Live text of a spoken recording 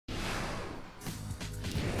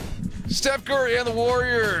Steph Curry and the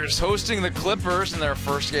Warriors hosting the Clippers in their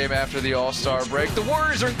first game after the All-Star break. The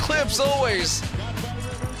Warriors are in clips always.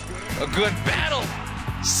 A good battle.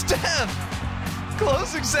 Steph,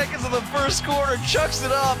 closing seconds of the first quarter, chucks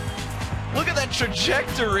it up. Look at that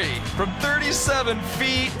trajectory from 37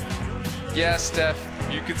 feet. Yeah, Steph,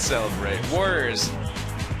 you can celebrate. Warriors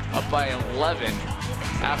up by 11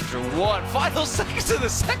 after one. Final seconds of the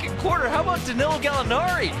second quarter. How about Danilo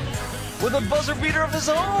Gallinari with a buzzer beater of his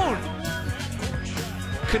own?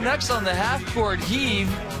 Connects on the half-court heave.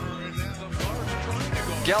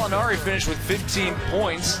 Gallinari finished with 15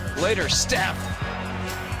 points. Later, Steph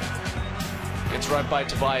gets right by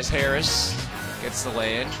Tobias Harris. Gets the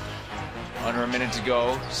lay-in. Under a minute to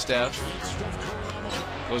go. Steph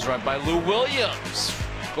goes right by Lou Williams.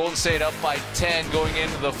 Golden State up by 10 going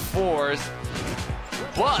into the fourth.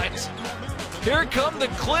 But here come the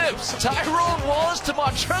Clips. Tyrone Wallace to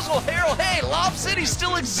Montrezl Harrell. Hey, Lob City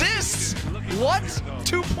still exists. What?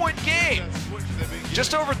 2-point game.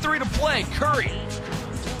 Just over 3 to play. Curry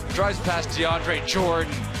drives past DeAndre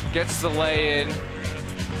Jordan, gets the lay-in,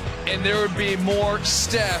 and there would be more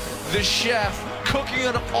Steph, the chef, cooking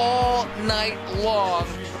it all night long.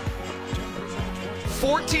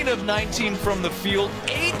 14 of 19 from the field,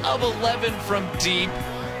 8 of 11 from deep,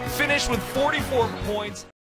 finished with 44 points.